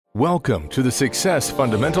Welcome to the Success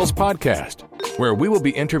Fundamentals Podcast, where we will be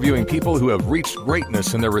interviewing people who have reached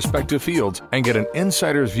greatness in their respective fields and get an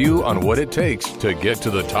insider's view on what it takes to get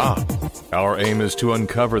to the top. Our aim is to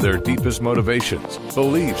uncover their deepest motivations,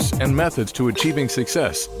 beliefs, and methods to achieving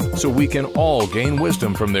success so we can all gain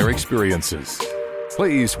wisdom from their experiences.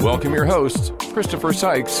 Please welcome your hosts, Christopher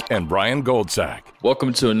Sykes and Brian Goldsack.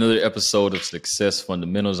 Welcome to another episode of Success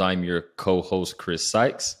Fundamentals. I'm your co-host, Chris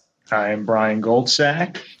Sykes. I'm Brian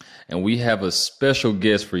Goldsack. And we have a special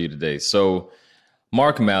guest for you today. So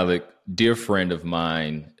Mark Malik, dear friend of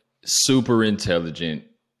mine, super intelligent.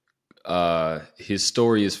 His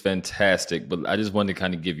story is fantastic, but I just wanted to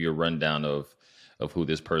kind of give you a rundown of who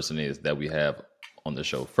this person is that we have on the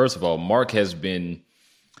show. First of all, Mark has been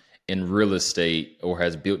in real estate or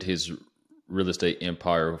has built his real estate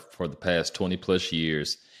empire for the past 20 plus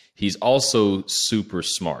years. He's also super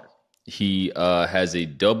smart. He has a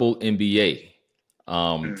double MBA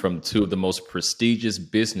from two of the most prestigious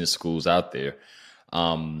business schools out there,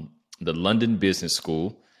 the London Business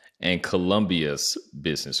School and Columbia's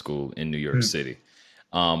Business School in New York City.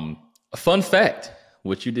 A fun fact,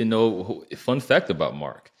 what you didn't know, fun fact about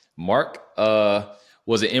Mark. Mark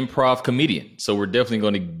was an improv comedian, so we're definitely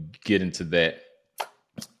going to get into that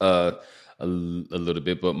a little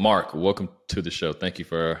bit. But Mark, welcome to the show. Thank you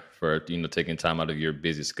for taking time out of your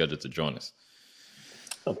busy schedule to join us.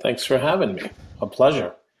 Well, thanks for having me. A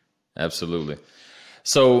pleasure. Absolutely.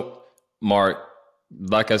 So, Mark,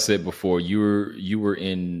 like I said before, you've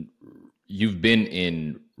been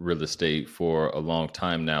in real estate for a long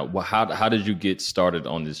time now. Well, how did you get started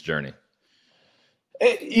on this journey?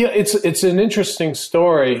 It's an interesting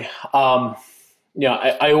story. I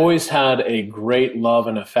always had a great love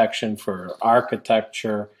and affection for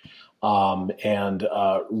architecture and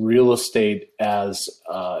real estate as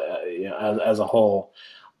a whole.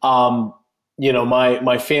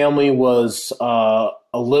 My family was a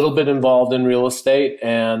little bit involved in real estate,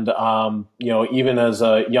 and even as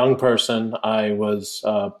a young person, I was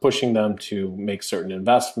pushing them to make certain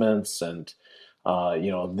investments and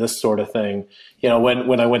this sort of thing.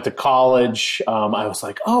 When I went to college, I was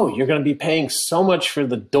like, oh, you're going to be paying so much for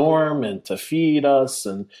the dorm and to feed us.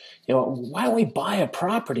 And, why don't we buy a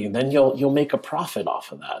property and then you'll make a profit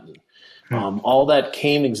off of that. And, all that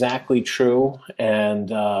came exactly true.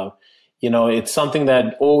 And, it's something that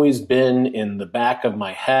had always been in the back of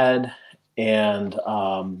my head and,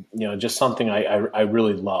 just something I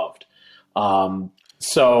really loved. I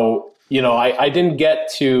didn't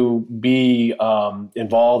get to be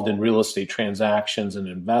involved in real estate transactions and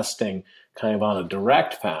investing kind of on a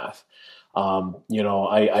direct path.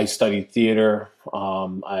 I studied theater.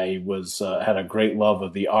 I had a great love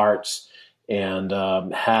of the arts and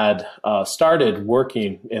had started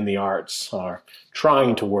working in the arts or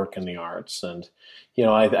trying to work in the arts. And,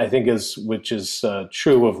 I think which is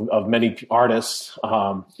true of many artists,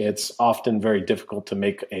 it's often very difficult to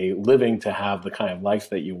make a living to have the kind of life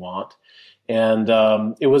that you want. And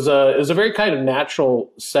it was a very kind of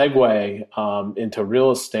natural segue into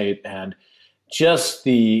real estate and just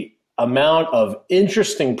the amount of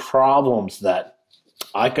interesting problems that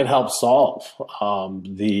I could help solve.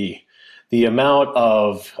 The amount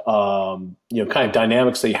of kind of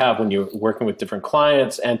dynamics that you have when you're working with different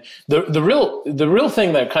clients, and the real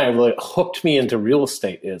thing that kind of really hooked me into real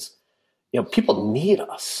estate is, people need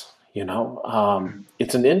us.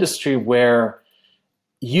 It's an industry where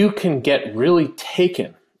you can get really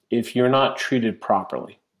taken if you're not treated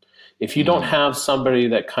properly. If you don't have somebody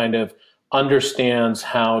that kind of understands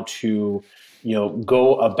how to,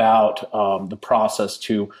 go about the process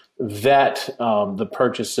to vet the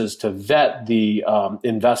purchases, to vet the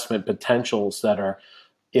investment potentials that are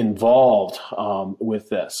involved with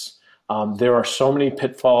this. There are so many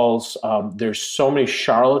pitfalls. There's so many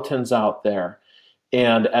charlatans out there.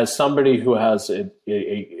 And as somebody who has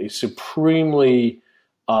a supremely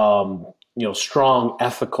strong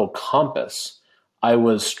ethical compass, I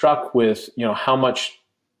was struck with, how much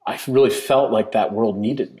I really felt like that world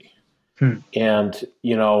needed me. And,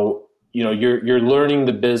 you're learning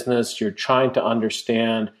the business, you're trying to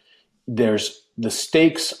understand the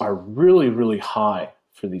stakes are really, really high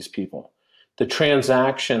for these people. The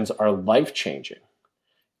transactions are life-changing.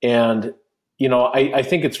 And, I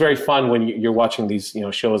think it's very fun when you're watching these,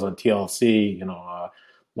 shows on TLC,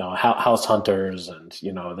 House Hunters, and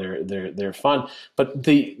they're fun. But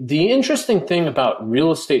the interesting thing about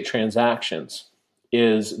real estate transactions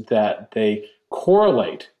is that they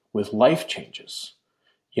correlate with life changes.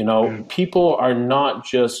 People are not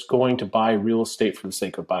just going to buy real estate for the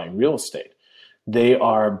sake of buying real estate. They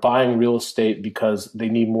are buying real estate because they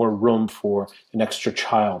need more room for an extra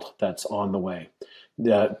child that's on the way.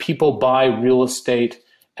 People buy real estate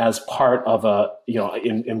as part of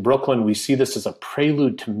in Brooklyn, we see this as a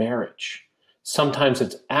prelude to marriage. Sometimes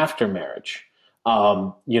it's after marriage.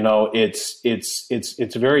 It's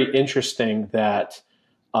very interesting that,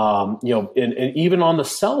 and even on the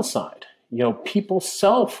sell side, people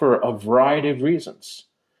sell for a variety of reasons.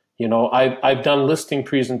 I've done listing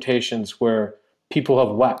presentations where people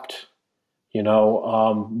have wept.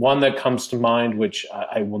 One that comes to mind, which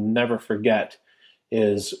I will never forget,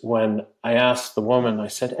 is when I asked the woman, I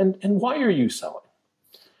said, and why are you selling?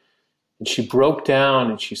 And she broke down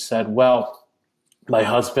and she said, well, my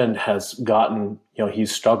husband has gotten,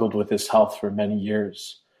 he's struggled with his health for many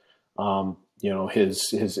years.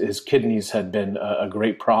 His kidneys had been a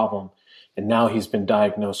great problem, and now he's been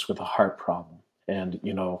diagnosed with a heart problem. And,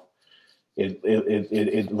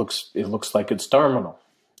 it looks like it's terminal.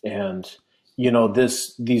 And,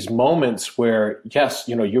 these moments where, yes,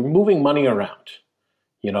 you're moving money around.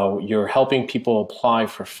 You're helping people apply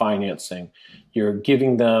for financing. You're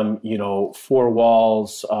giving them, 4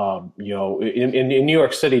 walls. In New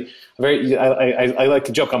York City, I like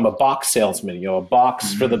to joke, I'm a box salesman. A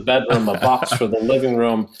box for the bedroom, a box for the living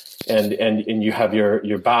room, and you have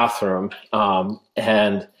your bathroom. But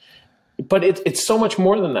it's so much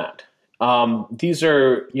more than that. These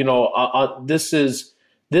are,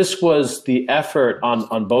 This was the effort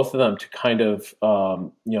on both of them to kind of,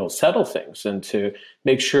 settle things and to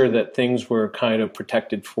make sure that things were kind of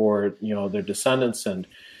protected for, their descendants. And,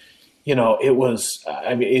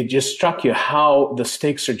 it just struck you how the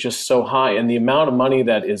stakes are just so high, and the amount of money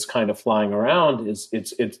that is kind of flying around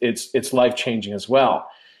it's life-changing as well.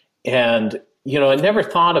 And, I never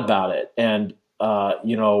thought about it. And,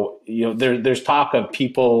 there's talk of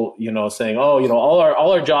people, saying, all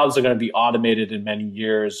our jobs are going to be automated in many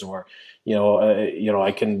years, or, we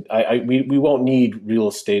won't need real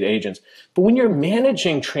estate agents. But when you're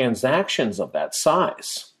managing transactions of that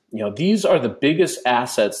size, these are the biggest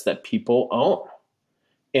assets that people own.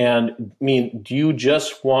 And do you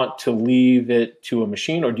just want to leave it to a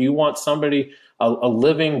machine, or do you want somebody, a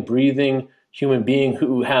living, breathing human being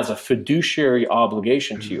who has a fiduciary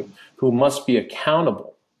obligation to you, who must be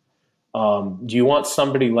accountable? Do you want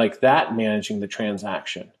somebody like that managing the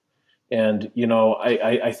transaction? And,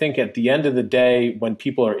 I think at the end of the day, when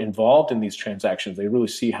people are involved in these transactions, they really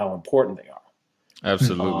see how important they are.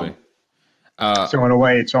 Absolutely. So in a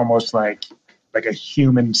way, it's almost like a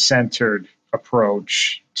human-centered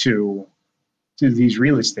approach to these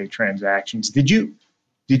real estate transactions. Did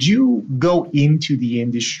you go into the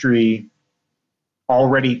industry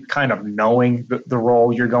already kind of knowing the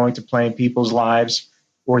role you're going to play in people's lives,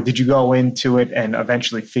 or did you go into it and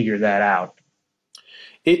eventually figure that out?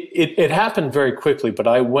 It happened very quickly, but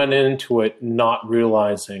I went into it not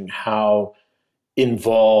realizing how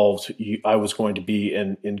involved I was going to be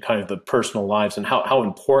in kind of the personal lives, and how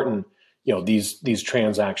important these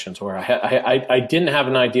transactions were. I didn't have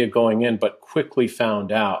an idea going in, but quickly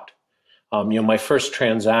found out. My first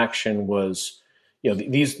transaction was,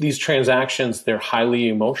 these transactions, they're highly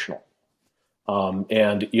emotional.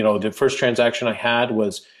 And the first transaction I had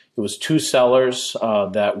was, it was 2 sellers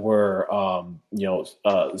that were,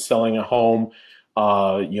 selling a home,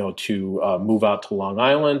 to move out to Long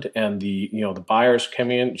Island, and the buyers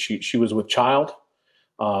came in. She was with child,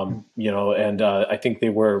 and I think they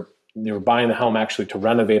were buying the home actually to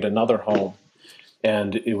renovate another home,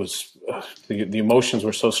 and it was the emotions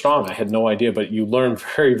were so strong. I had no idea, but you learn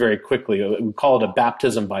very, very quickly. We call it a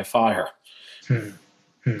baptism by fire.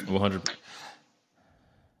 100.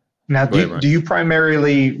 Now, do you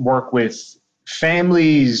primarily work with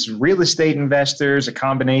families, real estate investors, a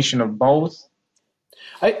combination of both?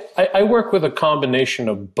 I work with a combination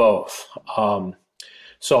of both.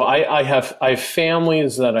 So I have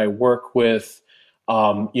families that I work with.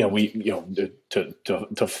 To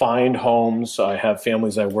find homes. I have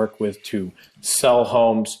families I work with to sell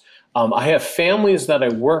homes. I have families that I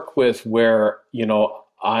work with where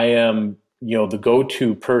I am the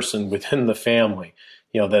go-to person within the family.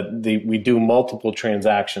 We do multiple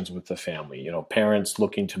transactions with the family. Parents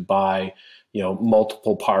looking to buy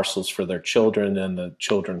multiple parcels for their children, and the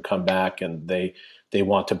children come back and they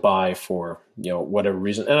want to buy for whatever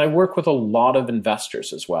reason. And I work with a lot of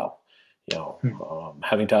investors as well.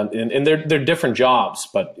 Having to, and they're different jobs,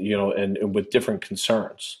 but and with different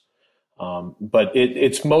concerns. But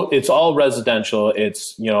it's all residential.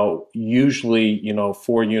 It's usually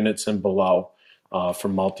 4 units and below for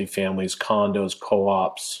multifamilies, condos,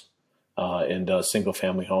 co-ops, and single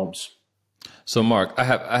family homes. So, Mark, I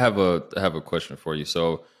have a question for you.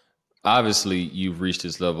 So, obviously, you've reached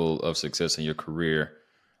this level of success in your career.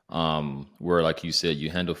 where, like you said, you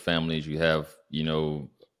handle families, you have,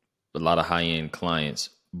 a lot of high-end clients.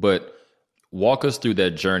 But walk us through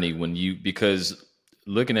that journey because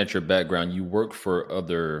looking at your background, you work for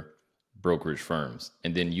other brokerage firms,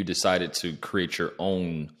 and then you decided to create your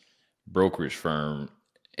own brokerage firm.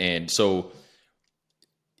 And so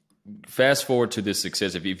fast forward to this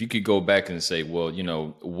success, if you could go back and say, well,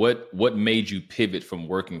 what made you pivot from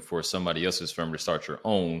working for somebody else's firm to start your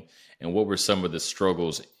own, and what were some of the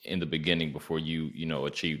struggles in the beginning before you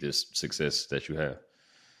achieved this success that you have?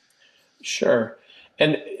 Sure.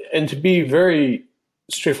 And to be very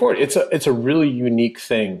straightforward, it's a really unique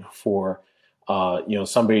thing for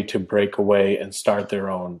somebody to break away and start their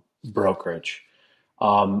own brokerage.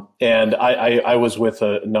 And I was with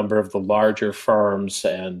a number of the larger firms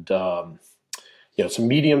and some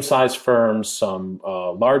medium-sized firms, some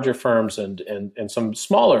larger firms, and some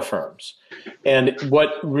smaller firms. And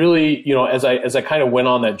what really, as I kind of went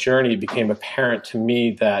on that journey, it became apparent to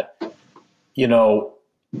me that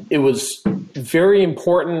it was very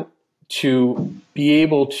important to be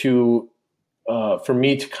able to, for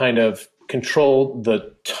me to kind of control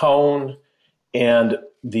the tone and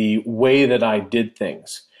the way that I did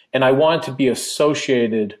things. And I wanted to be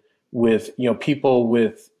associated with, people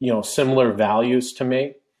with, similar values to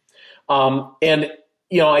me.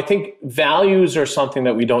 I think values are something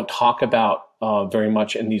that we don't talk about very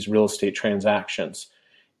much in these real estate transactions.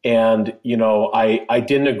 And, I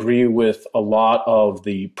didn't agree with a lot of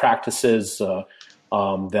the practices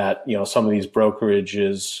that, some of these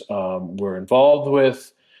brokerages were involved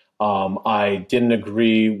with. I didn't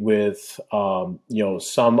agree with, some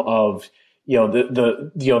of,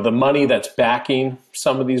 the money that's backing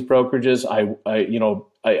some of these brokerages.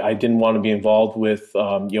 I didn't want to be involved with,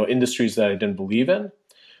 industries that I didn't believe in.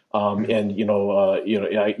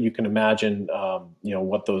 You can imagine,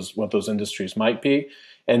 what those industries might be.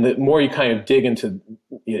 And the more you kind of dig into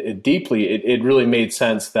it deeply, it really made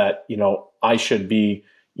sense that, I should be,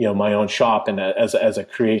 my own shop and as a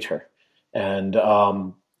creator. And,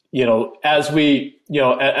 as we,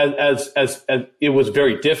 as it was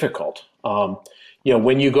very difficult,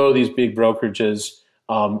 when you go to these big brokerages,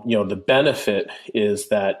 the benefit is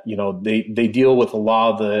that, they deal with a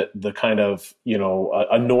lot of the kind of,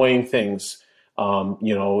 annoying things, having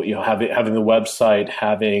the website,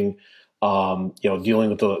 having, dealing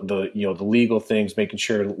with the legal things, making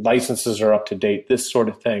sure licenses are up to date, this sort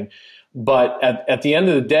of thing. But at the end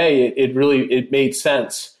of the day, it made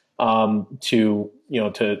sense, to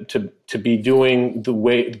be doing the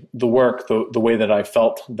work the way that I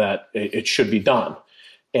felt that it should be done.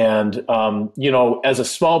 And, as a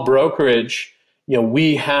small brokerage,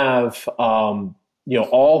 we have,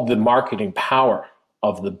 all the marketing power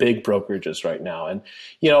of the big brokerages right now. And,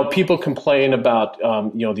 people complain about,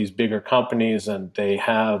 these bigger companies, and they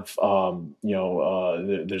have,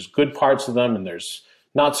 there's good parts of them and there's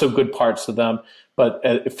not so good parts of them.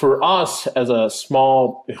 But for us as a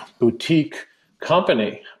small boutique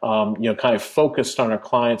company, kind of focused on our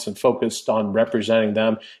clients and focused on representing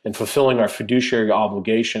them and fulfilling our fiduciary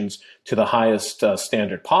obligations to the highest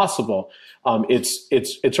standard possible,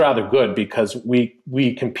 it's rather good because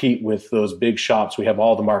we compete with those big shops. We have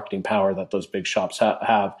all the marketing power that those big shops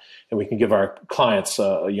have, and we can give our clients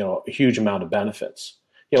a huge amount of benefits.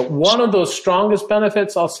 One of those strongest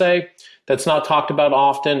benefits, I'll say, that's not talked about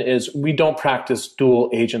often is we don't practice dual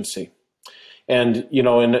agency. And, in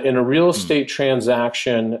a real estate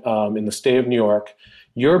transaction in the state of New York,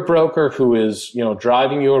 your broker who is,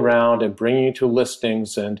 driving you around and bringing you to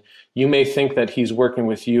listings, and you may think that he's working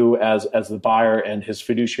with you as the buyer, and his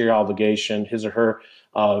fiduciary obligation, his or her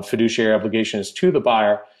fiduciary obligation is to the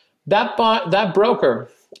buyer. That broker,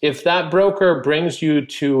 if that broker brings you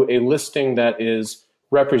to a listing that is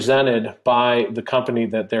represented by the company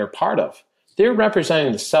that they're part of, they're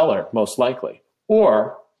representing the seller most likely,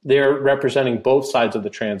 or they're representing both sides of the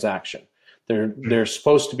transaction. They're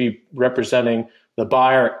supposed to be representing the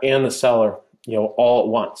buyer and the seller, all at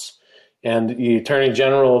once. And the Attorney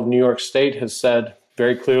General of New York State has said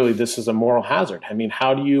very clearly this is a moral hazard. I mean,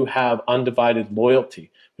 how do you have undivided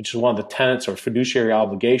loyalty, which is one of the tenets or fiduciary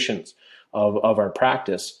obligations of our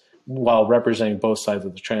practice, while representing both sides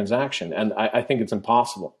of the transaction? And I think it's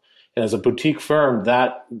impossible. And as a boutique firm,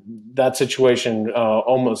 that situation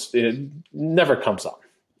it never comes up.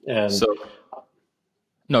 And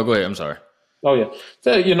no, go ahead. I'm sorry. Oh yeah,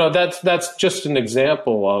 so, that's just an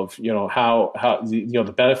example of how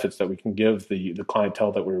the benefits that we can give the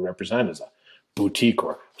clientele that we represent as a boutique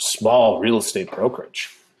or small real estate brokerage.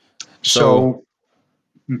 So,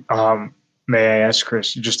 may I ask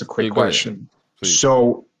Chris just a quick question?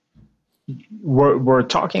 So, we're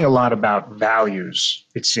talking a lot about values,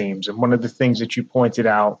 it seems. And one of the things that you pointed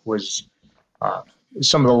out was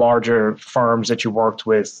some of the larger firms that you worked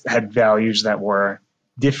with had values that were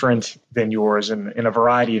different than yours in a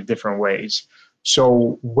variety of different ways.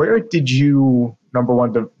 So where did you, number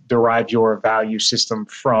one, derive your value system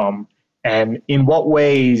from? And in what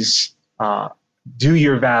ways do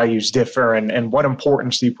your values differ? And what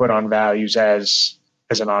importance do you put on values as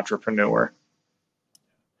an entrepreneur?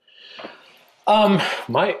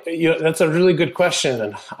 That's a really good question,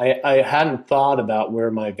 and I hadn't thought about where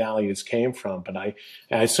my values came from, but I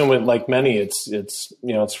assume it, like many, it's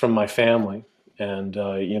from my family, and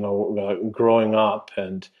growing up,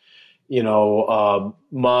 and my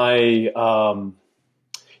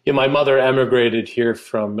mother emigrated here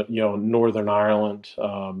from Northern Ireland.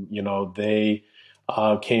 They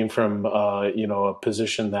came from a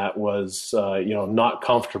position that was not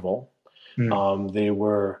comfortable. They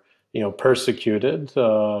were persecuted.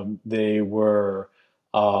 They were,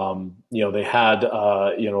 they had,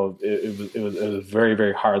 it was a very,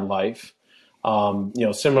 very hard life.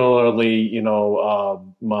 Similarly,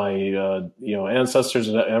 my, ancestors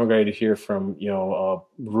emigrated here from,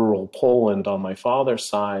 rural Poland on my father's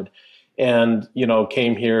side, and,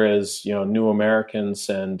 came here as, new Americans.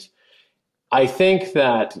 And I think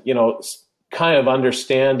that, kind of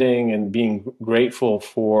understanding and being grateful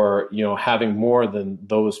for, having more than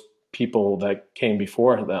those people that came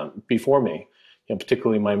before me,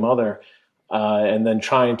 particularly my mother, and then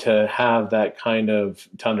trying to have that to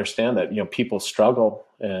understand that, people struggle,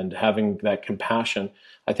 and having that compassion.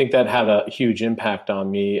 I think that had a huge impact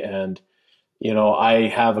on me. And, I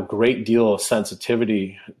have a great deal of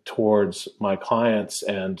sensitivity towards my clients,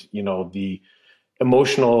 and, the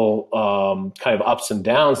emotional kind of ups and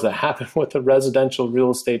downs that happen with a residential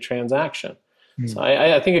real estate transaction. So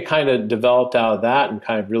I think it kind of developed out of that, and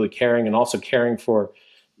kind of really caring, and also caring for,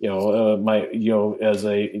 as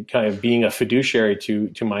a kind of being a fiduciary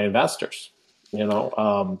to my investors, and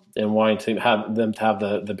wanting to have them to have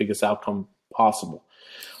the biggest outcome possible.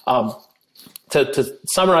 To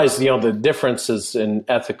summarize, the differences in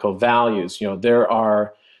ethical values, there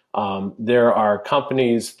are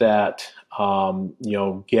companies that,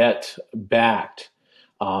 get backed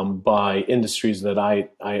by industries that I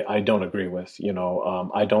don't agree with.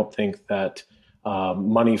 I don't think that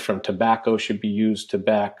money from tobacco should be used to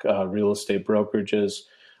back real estate brokerages.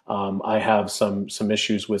 I have some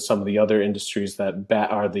issues with some of the other industries that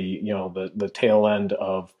are the tail end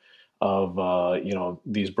of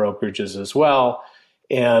these brokerages as well.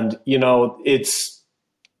 And it's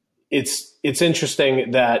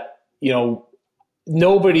interesting that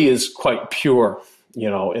nobody is quite pure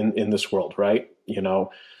in this world, right?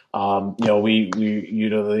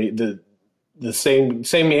 The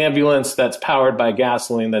same ambulance that's powered by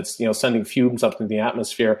gasoline, that's sending fumes up into the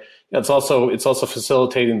atmosphere. It's also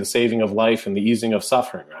facilitating the saving of life and the easing of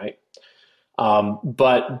suffering, right?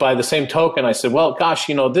 But by the same token, I said, well, gosh,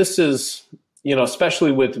 this is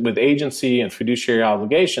especially with agency and fiduciary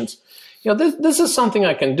obligations, this is something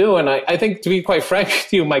I can do. And I think, to be quite frank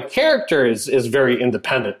with you, my character is very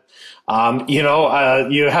independent. You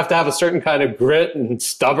have to have a certain kind of grit and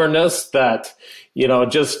stubbornness that,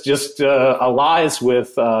 just allies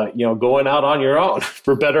with, going out on your own,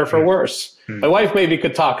 for better or for worse. My wife maybe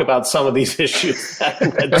could talk about some of these issues that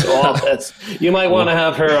led to all this. You might want to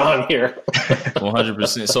have her on here.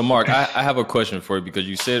 100%. So, Mark, I have a question for you, because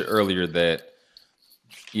you said earlier that,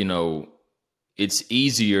 it's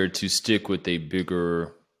easier to stick with a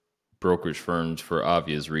bigger brokerage firms for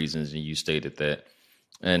obvious reasons, and you stated that.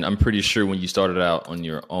 And I'm pretty sure when you started out on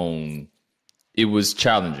your own, it was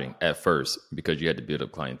challenging at first, because you had to build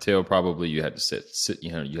up clientele. Probably you had to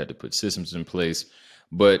you had to put systems in place.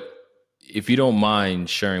 But if you don't mind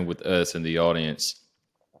sharing with us and the audience,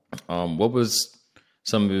 what was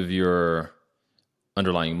some of your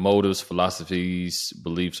underlying motives, philosophies,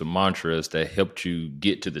 beliefs, or mantras that helped you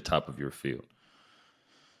get to the top of your field?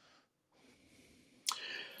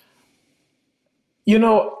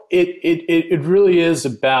 It really is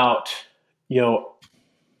about,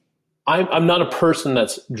 I'm not a person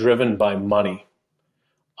that's driven by money.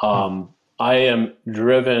 I am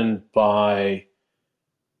driven by,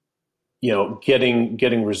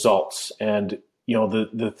 getting results. And,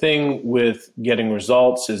 the thing with getting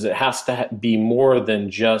results is it has to be more than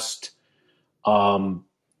just, the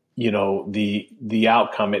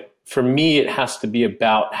outcome. For me, it has to be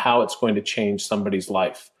about how it's going to change somebody's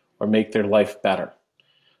life or make their life better.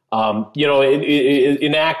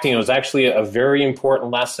 In acting, it was actually a very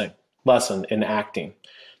important lesson in acting,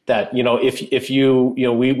 that, if you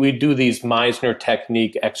we do these Meisner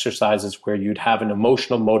technique exercises where you'd have an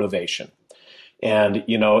emotional motivation. And,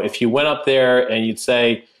 if you went up there and you'd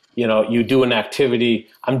say, you do an activity,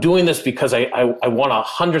 I'm doing this because I want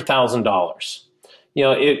 $100,000.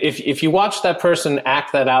 If you watch that person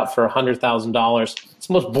act that out for $100,000, it's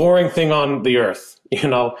the most boring thing on the earth.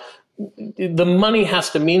 The money has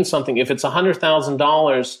to mean something. If it's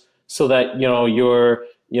 $100,000 so that, your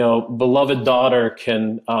beloved daughter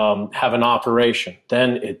can have an operation,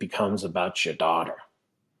 then it becomes about your daughter,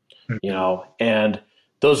 and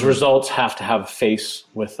those results have to have a face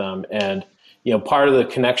with them. And, part of the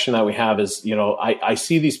connection that we have is, I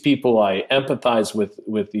see these people, I empathize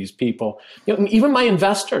with these people, even my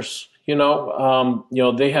investors, they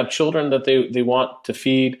have children that they want to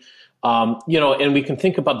feed, and we can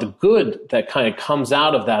think about the good that kind of comes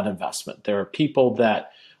out of that investment. There are people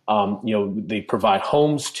that, they provide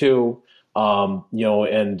homes to, who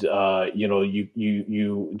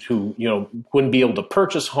wouldn't be able to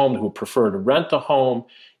purchase a home, who prefer to rent a home.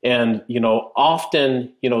 And,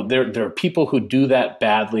 often, there are people who do that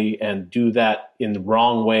badly and do that in the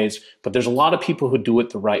wrong ways, but there's a lot of people who do it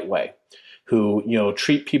the right way, who,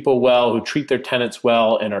 treat people well, who treat their tenants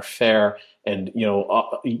well and are fair and,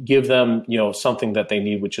 give them, something that they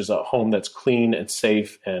need, which is a home that's clean and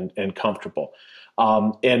safe and comfortable.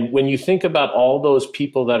 And when you think about all those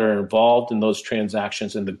people that are involved in those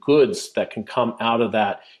transactions and the goods that can come out of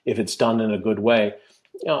that, if it's done in a good way,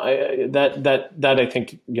 that I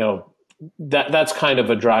think, that's kind of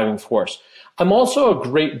a driving force. I'm also a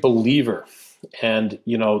great believer, and,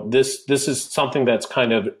 this is something that's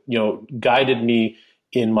kind of, guided me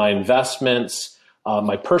in my investments,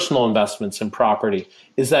 my personal investments in property,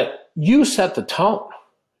 is that you set the tone.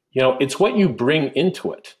 It's what you bring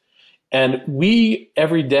into it. And we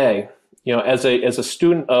every day, as a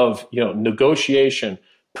student of, negotiation,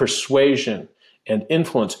 persuasion, and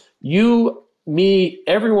influence, me,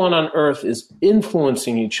 everyone on earth is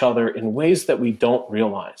influencing each other in ways that we don't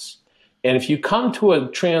realize. And if you come to a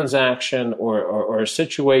transaction or a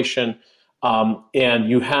situation and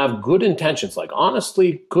you have good intentions, like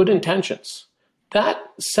honestly good intentions, that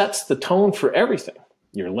sets the tone for everything.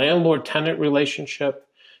 Your landlord-tenant relationship,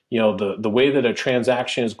 the way that a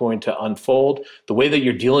transaction is going to unfold, the way that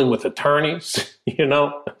you're dealing with attorneys,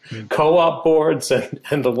 co-op boards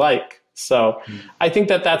and the like. So I think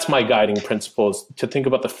that's my guiding principle, is to think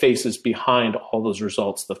about the faces behind all those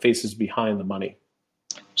results, the faces behind the money.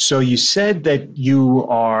 So you said that you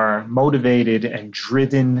are motivated and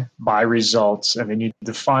driven by results, and then you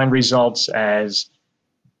define results as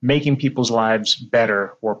making people's lives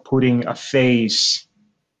better or putting a face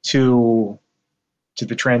to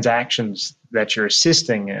the transactions that you're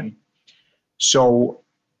assisting in. So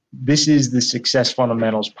this is the Success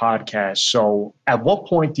Fundamentals podcast. So at what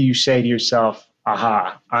point do you say to yourself,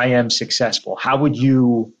 aha, I am successful? How would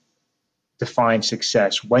you define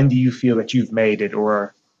success? When do you feel that you've made it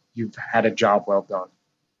or you've had a job well done?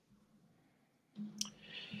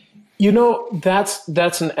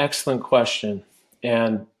 That's an excellent question.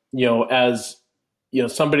 And, as,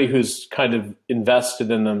 somebody who's kind of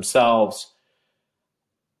invested in themselves,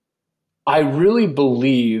 I really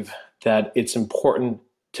believe that it's important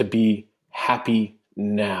to be happy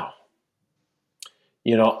now.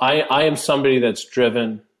 I am somebody that's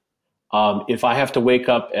driven. If I have to wake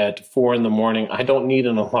up at 4 a.m, I don't need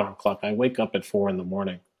an alarm clock. I wake up at 4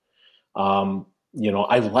 a.m.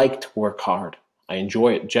 I like to work hard. I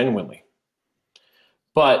enjoy it genuinely.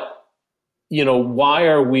 But, why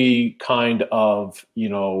are we kind of,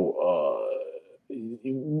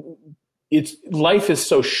 life is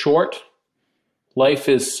so short. Life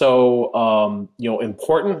is so,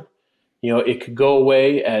 important. It could go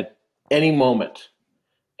away at any moment.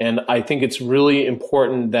 And I think it's really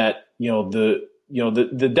important that,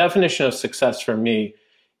 the definition of success for me,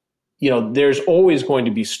 there's always going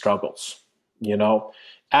to be struggles,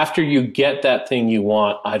 after you get that thing you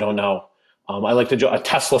want. I don't know. I like to joke, a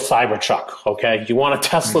Tesla Cybertruck. Okay. You want a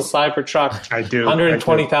Tesla Cybertruck? I do.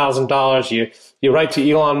 $120,000. You write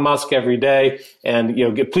to Elon Musk every day and,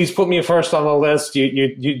 please put me first on the list.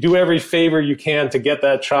 You do every favor you can to get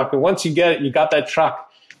that truck. And once you get it, you got that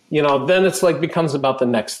truck, then it's like becomes about the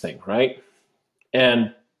next thing. Right.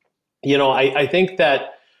 And, I think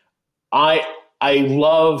that I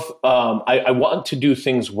love, I want to do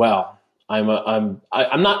things well. I don't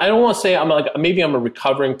want to say maybe I'm a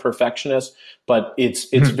recovering perfectionist, but it's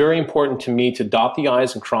very important to me to dot the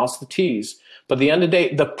I's and cross the T's. But at the end of the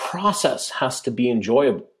day, the process has to be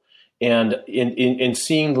enjoyable. And in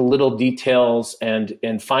seeing the little details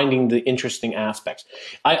and finding the interesting aspects.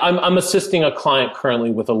 I'm assisting a client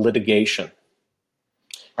currently with a litigation.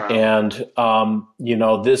 Wow. And,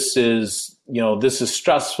 this is, this is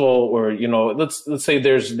stressful, or, let's say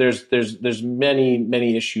there's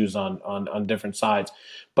many issues on different sides,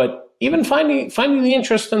 but even finding the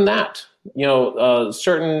interest in that,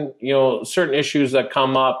 certain issues that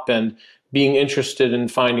come up, and being interested in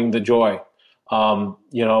finding the joy.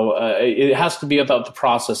 It has to be about the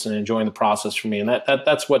process and enjoying the process for me. And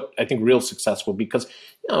that's what I think real success will be, because,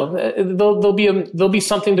 there'll be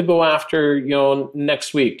something to go after,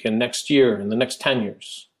 next week and next year and the next 10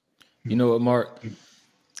 years. You know what, Mark?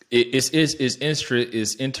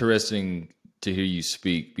 It's interesting to hear you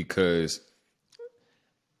speak, because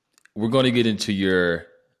we're going to get into your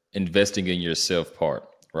investing in yourself part,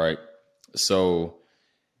 right? So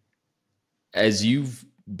as you've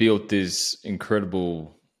built this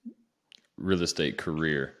incredible real estate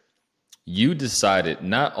career, you decided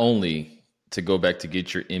not only to go back to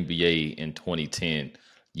get your MBA in 2010,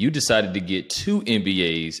 you decided to get 2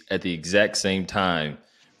 MBAs at the exact same time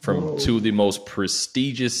from 2 of the most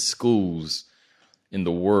prestigious schools in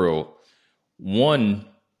the world. One,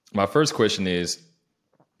 my first question is,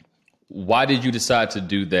 why did you decide to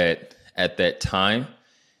do that at that time?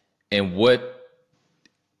 And what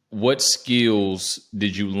skills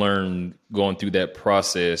did you learn going through that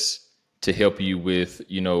process to help you with,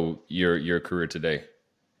 your career today?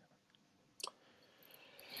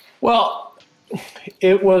 Well,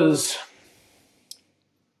 it was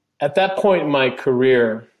at that point in my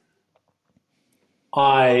career,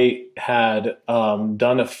 I had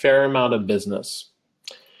done a fair amount of business,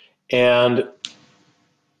 and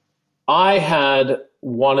I had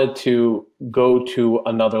wanted to go to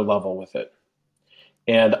another level with it.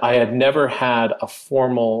 And I had never had a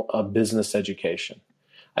formal business education.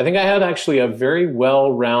 I think I had actually a very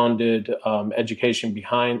well-rounded education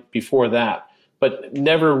before that, but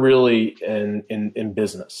never really in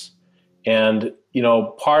business. And,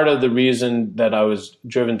 part of the reason that I was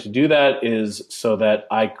driven to do that is so that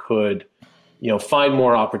I could, find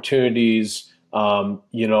more opportunities,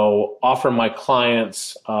 offer my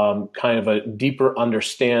clients kind of a deeper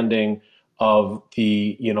understanding of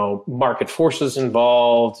the, market forces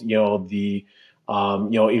involved, the,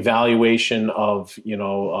 evaluation of,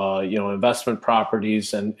 investment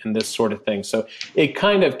properties and this sort of thing. So it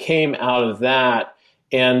kind of came out of that.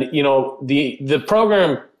 And, the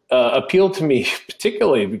program appealed to me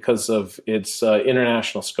particularly because of its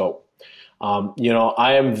international scope.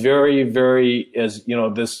 I am very, very, as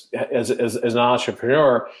an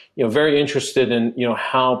entrepreneur, very interested in,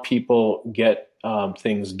 how people get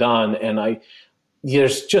things done. And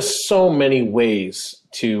there's just so many ways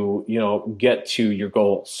to, get to your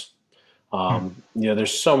goals.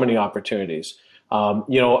 There's so many opportunities.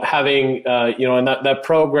 Having, in that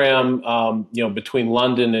program, between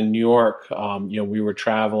London and New York, we were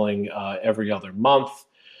traveling every other month.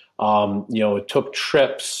 It took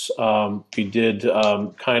trips. We did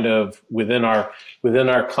kind of within our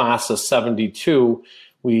class of 72,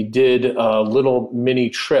 we did little mini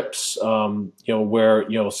trips, where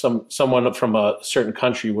someone from a certain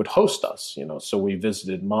country would host us. So we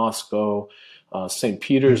visited Moscow, St.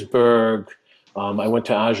 Petersburg. I went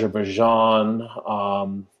to Azerbaijan.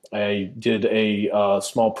 I did a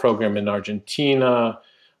small program in Argentina.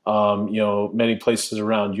 Many places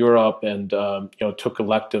around Europe, and took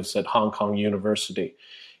electives at Hong Kong University.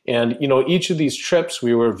 And, each of these trips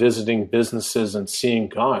we were visiting businesses and seeing,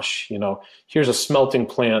 gosh, here's a smelting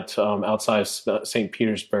plant outside St.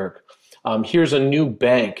 Petersburg. Here's a new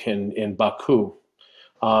bank in Baku.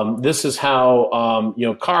 This is how,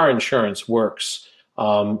 car insurance works,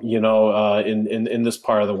 in this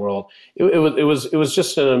part of the world. It was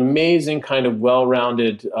just an amazing kind of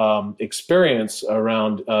well-rounded experience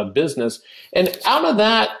around business. And out of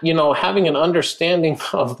that, having an understanding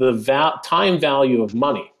of the time value of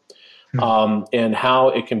money, and how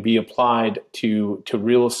it can be applied to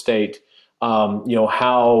real estate, how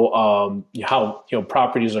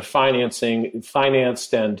properties are financed, and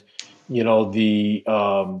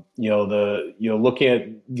looking at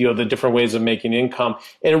the different ways of making income.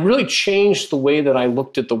 And it really changed the way that I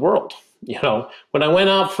looked at the world. When I went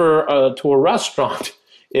out to a restaurant,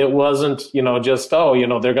 it wasn't, just,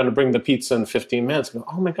 they're going to bring the pizza in 15 minutes. I go,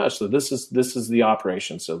 oh my gosh, so this is the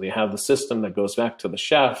operation. So they have the system that goes back to the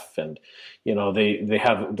chef, and, they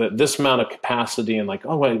have this amount of capacity, and like,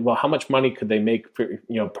 oh, well, how much money could they make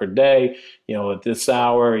per day, at this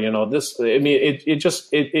hour,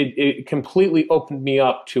 it completely opened me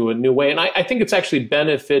up to a new way. And I think it's actually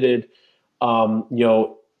benefited,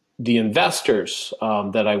 the investors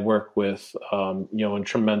that I work with, in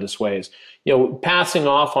tremendous ways. Passing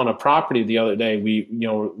off on a property the other day,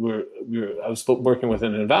 I was working with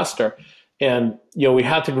an investor, And, we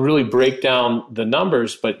had to really break down the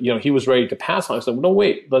numbers, but, he was ready to pass on. I said, well, no,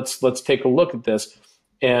 wait, let's take a look at this.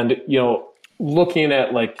 And, looking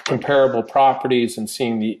at like comparable properties and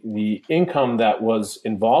seeing the income that was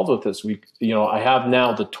involved with this, I have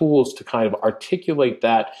now the tools to kind of articulate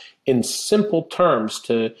that in simple terms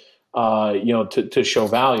to show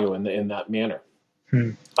value in that manner.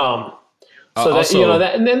 So also,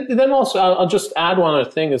 and then also I'll just add one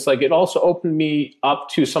other thing. It's like it also opened me up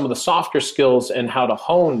to some of the softer skills and how to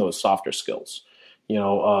hone those softer skills,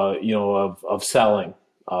 of selling,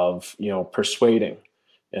 of persuading,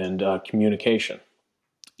 and communication.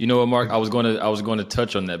 You know what, Mark? I was going to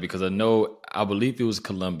touch on that because I believe it was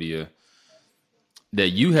Columbia that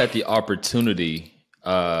you had the opportunity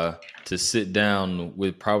to sit down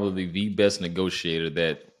with probably the best negotiator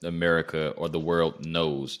that America or the world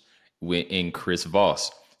knows, in Chris Voss.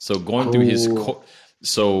 So going through his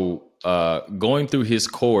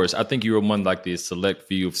course, I think you were among like the select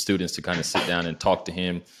few of students to kind of sit down and talk to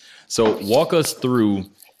him. So walk us through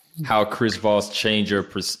how Chris Voss changed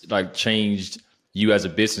you as a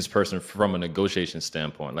business person from a negotiation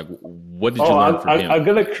standpoint. Like, what did you learn from him? I'm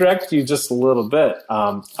going to correct you just a little bit.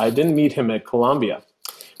 I didn't meet him at Columbia,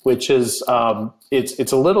 which is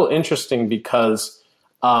it's a little interesting because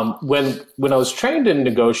when I was trained in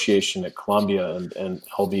negotiation at Columbia and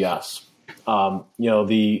LBS,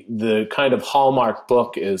 the kind of hallmark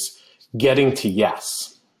book is Getting to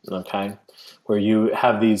Yes. Okay, where you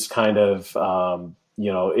have these kind of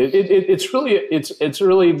it's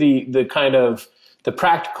really the kind of the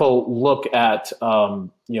practical look at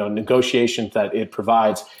negotiations that it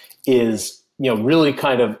provides is really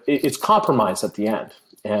kind of it's compromise at the end.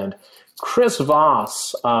 And Chris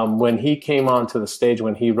Voss, when he came onto the stage,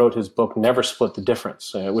 when he wrote his book, Never Split the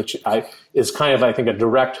Difference, which is kind of, I think, a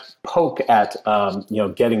direct poke at,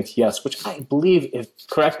 Getting to Yes, which I believe,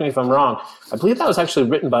 correct me if I'm wrong, I believe that was actually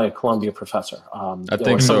written by a Columbia professor. I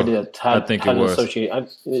think so. I think it was.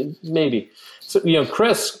 Maybe. So,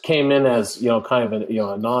 Chris came in as, kind of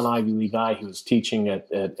a non-Ivy League guy. He was teaching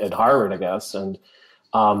at Harvard, I guess, and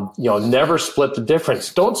never split the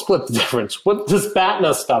difference. Don't split the difference. What this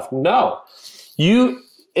BATNA stuff? No, you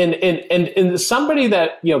and somebody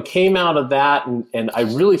that came out of that, and I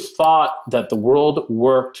really thought that the world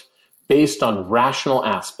worked based on rational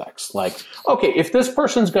aspects. Like, okay, if this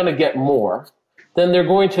person's going to get more, then they're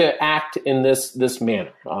going to act in this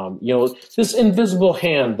manner. This invisible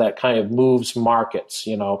hand that kind of moves markets.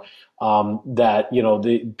 That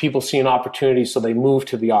the people see an opportunity, so they move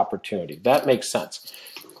to the opportunity. That makes sense.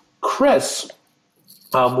 Chris,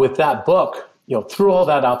 with that book, threw all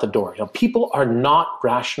that out the door. People are not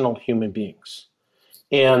rational human beings,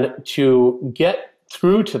 and to get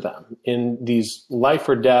through to them in these life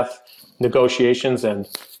or death negotiations, and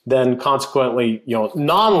then consequently,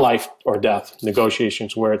 non-life or death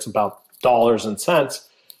negotiations where it's about dollars and cents.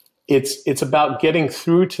 It's about getting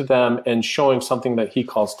through to them and showing something that he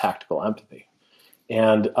calls tactical empathy.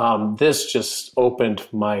 And this just opened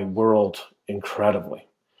my world incredibly.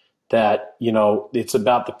 That, it's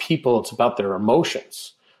about the people, it's about their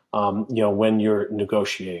emotions, when you're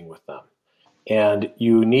negotiating with them. And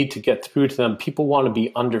you need to get through to them. People want to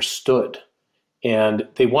be understood. And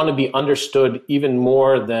they want to be understood even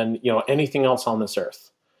more than, anything else on this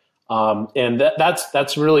earth. And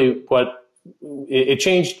that's really what it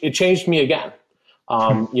changed me again.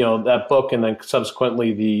 That book, and then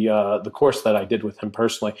subsequently the course that I did with him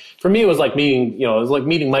personally. For me, it was like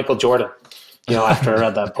meeting Michael Jordan. After I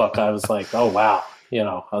read that book, I was like, oh wow.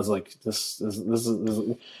 I was like, this is.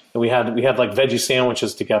 And we had like veggie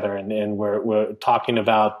sandwiches together, and we're talking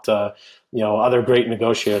about other great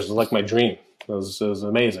negotiators. It was like my dream. It was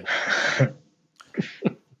amazing.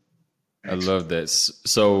 I love that.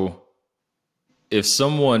 So, if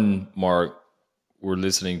someone, Mark, were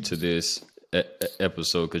listening to this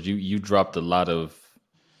episode, because you dropped a lot of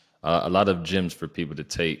gems for people to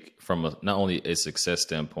take from not only a success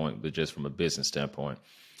standpoint, but just from a business standpoint.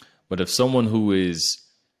 But if someone who is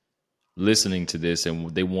listening to this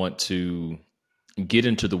and they want to get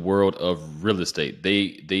into the world of real estate,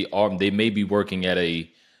 they may be working at a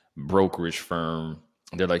brokerage firm.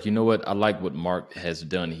 They're like, you know what? I like what Mark has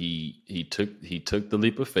done. He took the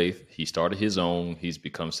leap of faith. He started his own. He's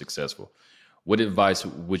become successful. What advice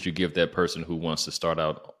would you give that person who wants to start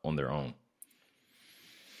out on their own?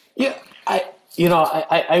 Yeah, I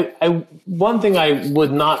one thing I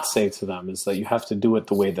would not say to them is that you have to do it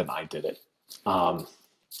the way that I did it. One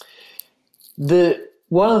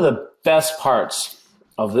of the best parts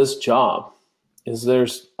of this job is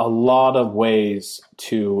there's a lot of ways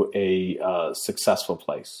to a successful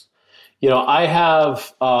place. I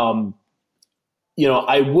have,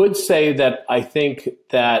 I would say that I think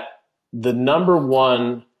that the number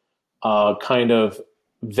one kind of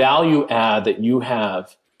value add that you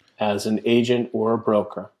have as an agent or a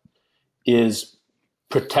broker is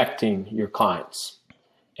protecting your clients.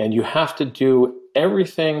 And you have to do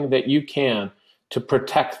everything that you can to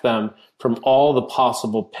protect them from all the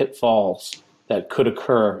possible pitfalls that could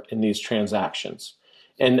occur in these transactions.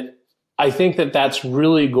 And I think that that's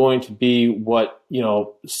really going to be what,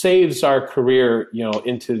 saves our career,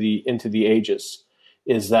 into the ages,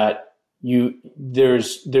 is that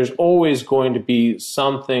there's always going to be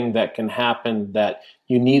something that can happen that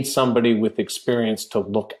you need somebody with experience to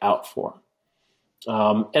look out for.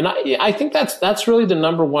 And I think that's really the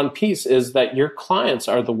number one piece, is that your clients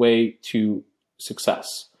are the way to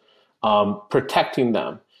success, protecting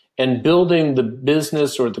them and building the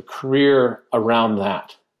business or the career around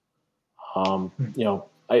that.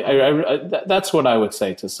 That's what I would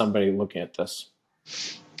say to somebody looking at this.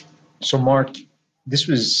 So Mark, this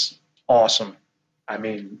was awesome. I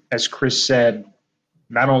mean, as Chris said,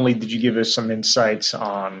 not only did you give us some insights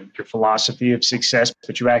on your philosophy of success,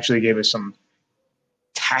 but you actually gave us some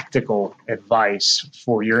tactical advice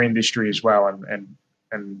for your industry as well.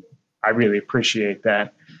 And I really appreciate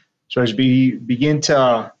that. So as we begin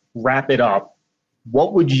to wrap it up,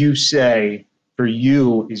 what would you say for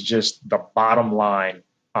you is just the bottom line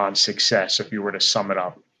on success if you were to sum it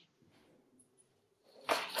up?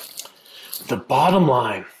 The bottom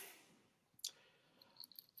line.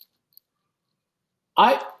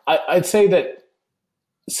 I'd say that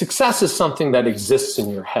success is something that exists in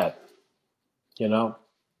your head.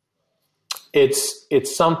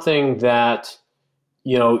 It's something that,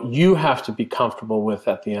 you have to be comfortable with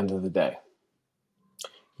at the end of the day.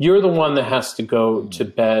 You're the one that has to go to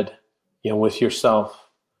bed, with yourself.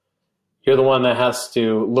 You're the one that has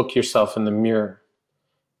to look yourself in the mirror.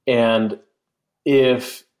 And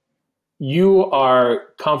if you are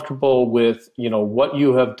comfortable with, what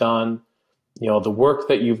you have done, the work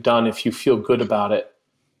that you've done, if you feel good about it,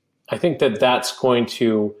 I think that that's going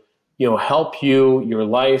to, help you, your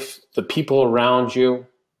life, the people around you.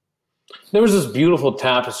 There was this beautiful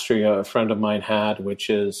tapestry a friend of mine had, which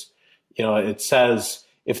is, it says,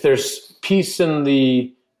 if there's peace in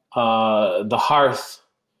the hearth,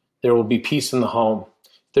 there will be peace in the home.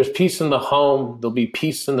 If there's peace in the home, there'll be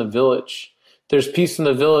peace in the village. If there's peace in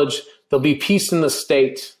the village, there'll be peace in the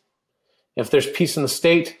state. If there's peace in the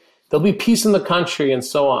state, there'll be peace in the country, and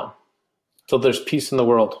so on. So there's peace in the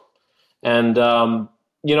world. And, I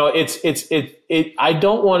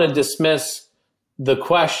don't want to dismiss the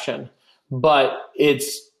question, but it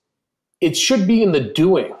should be in the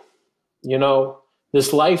doing.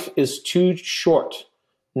 This life is too short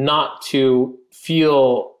not to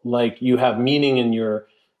feel like you have meaning in your,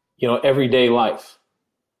 everyday life.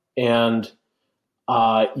 And,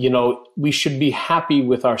 we should be happy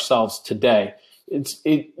with ourselves today.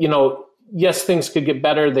 Yes, things could get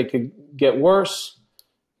better. They could get worse,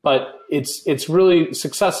 but it's really,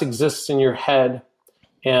 success exists in your head,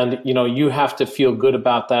 and, you have to feel good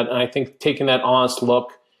about that. And I think taking that honest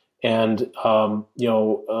look and,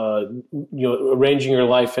 arranging your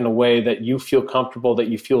life in a way that you feel comfortable, that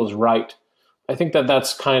you feel is right. I think that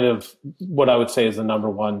that's kind of what I would say is the number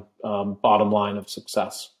one bottom line of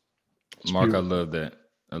success. Mark, I love that.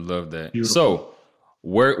 Beautiful. So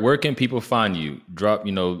where can people find you? Drop,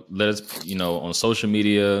 let us, on social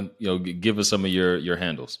media, give us some of your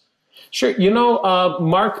handles. Sure.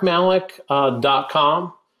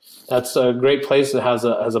 markmalek.com. That's a great place. It has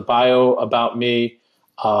a bio about me.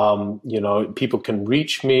 People can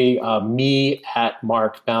reach me at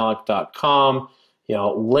markmalek.com.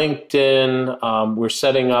 LinkedIn. We're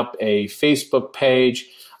setting up a Facebook page.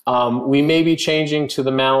 We may be changing to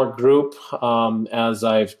the Malek Group as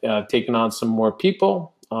I've taken on some more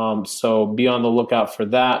people. So be on the lookout for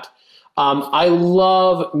that. I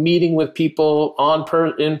love meeting with people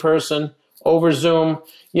in person, over Zoom.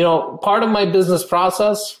 Part of my business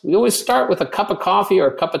process, we always start with a cup of coffee or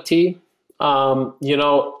a cup of tea.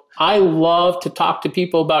 I love to talk to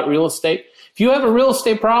people about real estate. If you have a real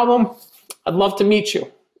estate problem, I'd love to meet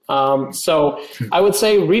you. So I would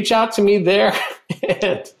say reach out to me there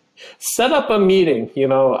and set up a meeting.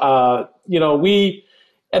 We,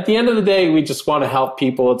 at the end of the day, we just want to help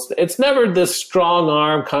people. It's never this strong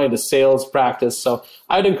arm kind of sales practice. So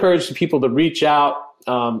I'd encourage people to reach out,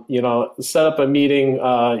 set up a meeting,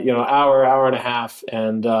 hour and a half,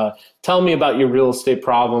 and tell me about your real estate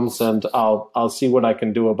problems, and I'll see what I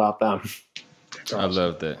can do about them.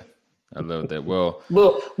 Awesome. I love that. Well,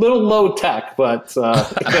 little low tech, but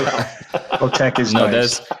low tech is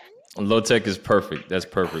nice. Low tech is perfect. That's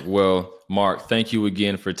perfect. Well, Mark, thank you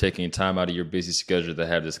again for taking time out of your busy schedule to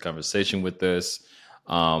have this conversation with us.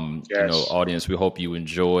 Audience, we hope you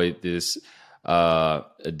enjoyed this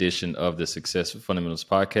edition of the Success Fundamentals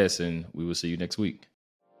podcast, and we will see you next week.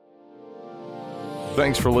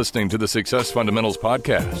 Thanks for listening to the Success Fundamentals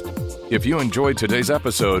podcast. If you enjoyed today's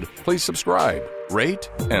episode, please subscribe, rate,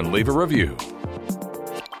 and leave a review.